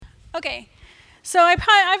Okay, so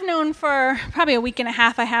I've known for probably a week and a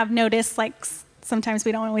half. I have noticed, like sometimes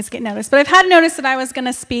we don't always get noticed, but I've had noticed that I was going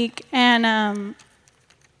to speak, and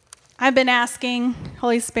I've been asking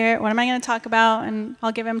Holy Spirit, what am I going to talk about? And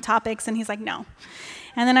I'll give him topics, and he's like, no.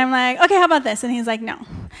 And then I'm like, okay, how about this? And he's like, no.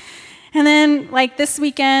 And then, like, this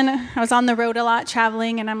weekend, I was on the road a lot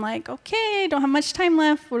traveling, and I'm like, okay, don't have much time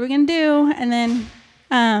left. What are we going to do? And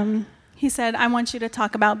then he said, I want you to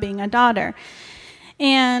talk about being a daughter.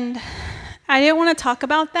 And I didn't want to talk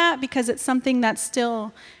about that because it's something that's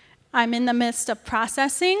still, I'm in the midst of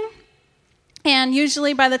processing. And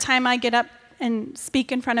usually by the time I get up and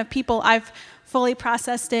speak in front of people, I've fully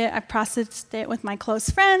processed it. I've processed it with my close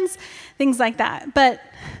friends, things like that. But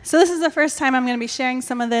so this is the first time I'm going to be sharing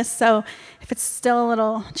some of this. So if it's still a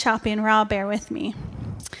little choppy and raw, bear with me.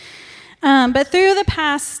 But through the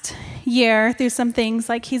past year, through some things,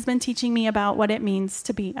 like he's been teaching me about what it means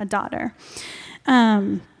to be a daughter.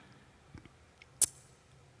 And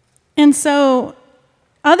so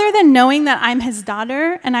other than knowing that I'm his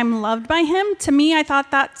daughter and I'm loved by him, to me, I thought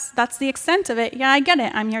that's the extent of it. Yeah, I get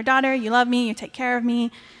it. I'm your daughter. You love me. You take care of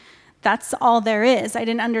me. That's all there is. I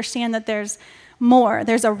didn't understand that there's more.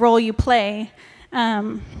 There's a role you play.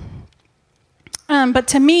 But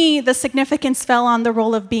to me, the significance fell on the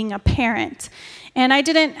role of being a parent. And I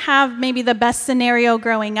didn't have maybe the best scenario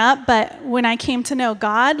growing up, but when I came to know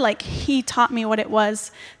God, like he taught me what it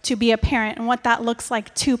was to be a parent and what that looks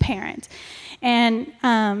like to parent. And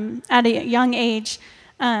at a young age,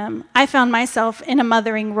 I found myself in a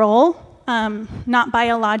mothering role, not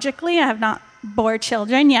biologically. I have not bore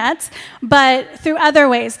children yet, but through other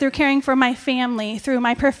ways, through caring for my family, through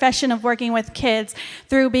my profession of working with kids,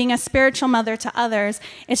 through being a spiritual mother to others.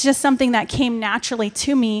 It's just something that came naturally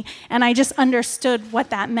to me, and I just understood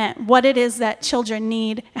what that meant, what it is that children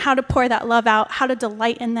need, how to pour that love out, how to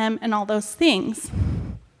delight in them, and all those things.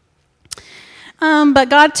 But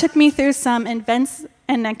God took me through some events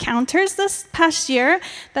and encounters this past year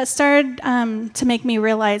that started to make me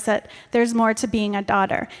realize that there's more to being a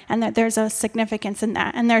daughter and that there's a significance in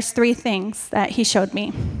that. And there's three things that he showed me.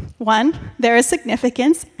 One, there is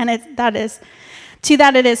significance, and it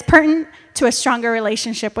is pertinent to a stronger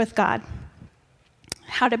relationship with God.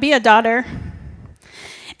 How to be a daughter.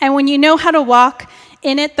 And when you know how to walk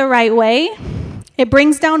in it the right way, it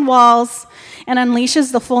brings down walls and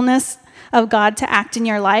unleashes the fullness of God to act in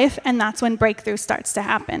your life, and that's when breakthrough starts to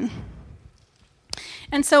happen.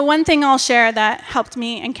 And so one thing I'll share that helped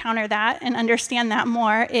me encounter that and understand that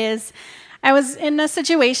more is I was in a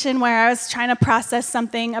situation where I was trying to process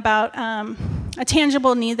something about a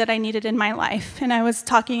tangible need that I needed in my life, and I was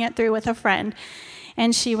talking it through with a friend,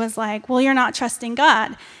 and she was like, well, you're not trusting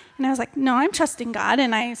God. And I was like, no, I'm trusting God.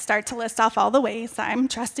 And I start to list off all the ways I'm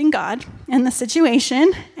trusting God in the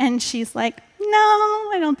situation. And she's like, no,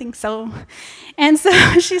 I don't think so. And so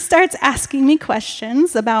she starts asking me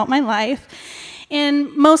questions about my life,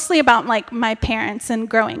 and mostly about like my parents and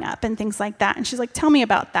growing up and things like that. And she's like, tell me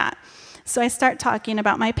about that. So I start talking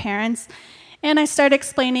about my parents, and I start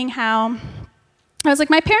explaining how I was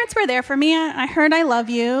like, my parents were there for me. I heard I love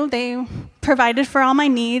you. They provided for all my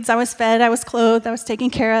needs. I was fed, I was clothed, I was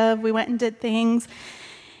taken care of. We went and did things.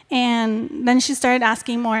 And then she started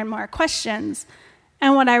asking more and more questions.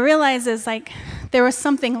 And what I realized is like there was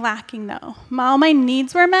something lacking though. All my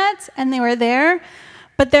needs were met and they were there,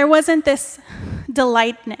 but there wasn't this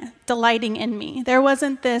delighting in me. There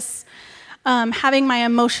wasn't this having my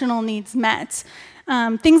emotional needs met.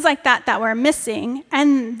 Things like that were missing.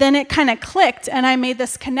 And then it kind of clicked, and I made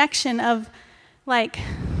this connection of like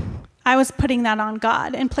I was putting that on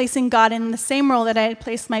God and placing God in the same role that I had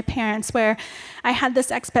placed my parents, where I had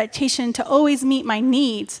this expectation to always meet my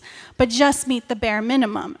needs, but just meet the bare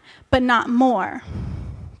minimum, but not more.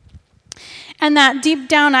 And that deep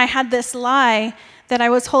down I had this lie that I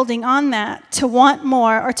was holding on that to want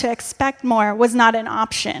more or to expect more was not an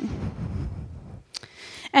option.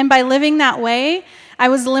 And by living that way, I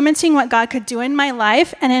was limiting what God could do in my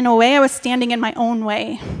life, and in a way I was standing in my own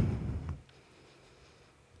way.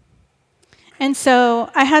 And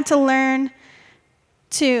so I had to learn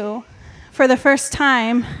to, for the first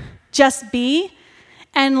time, just be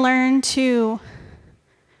and learn to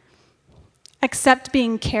accept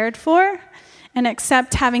being cared for and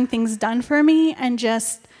accept having things done for me and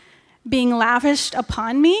just being lavished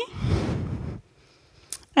upon me.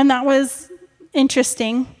 And that was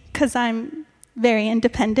interesting because I'm very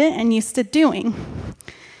independent and used to doing.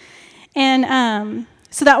 And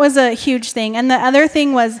so that was a huge thing. And the other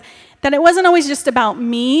thing was that it wasn't always just about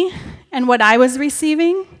me and what I was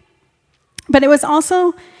receiving, but it was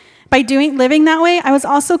also, by living that way, I was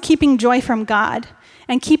also keeping joy from God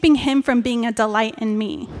and keeping him from being a delight in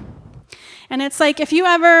me. And it's like if you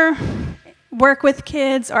ever work with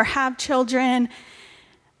kids or have children,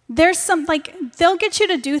 there's some, like, they'll get you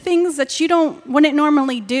to do things that you wouldn't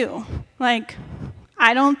normally do. Like,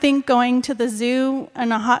 I don't think going to the zoo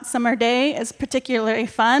on a hot summer day is particularly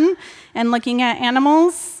fun, and looking at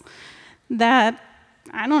animals that,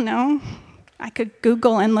 I don't know, I could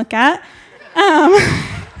Google and look at.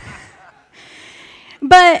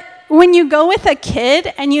 But when you go with a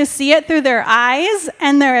kid and you see it through their eyes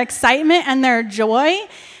and their excitement and their joy,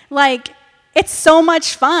 like, it's so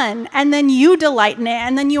much fun. And then you delight in it,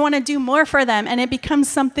 and then you want to do more for them, and it becomes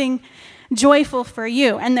something joyful for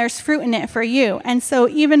you, and there's fruit in it for you. And so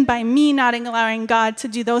even by me not allowing God to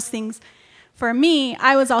do those things for me,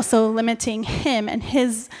 I was also limiting him and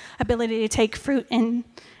his ability to take fruit in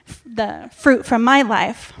the fruit from my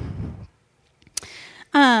life.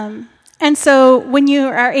 And so when you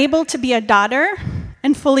are able to be a daughter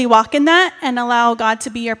and fully walk in that, and allow God to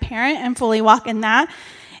be your parent and fully walk in that,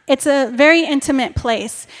 it's a very intimate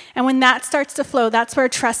place. And when that starts to flow, that's where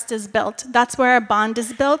trust is built. That's where a bond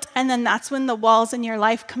is built. And then that's when the walls in your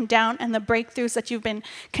life come down, and the breakthroughs that you've been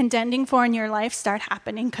contending for in your life start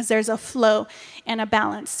happening, because there's a flow and a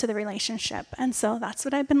balance to the relationship. And so that's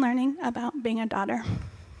what I've been learning about being a daughter.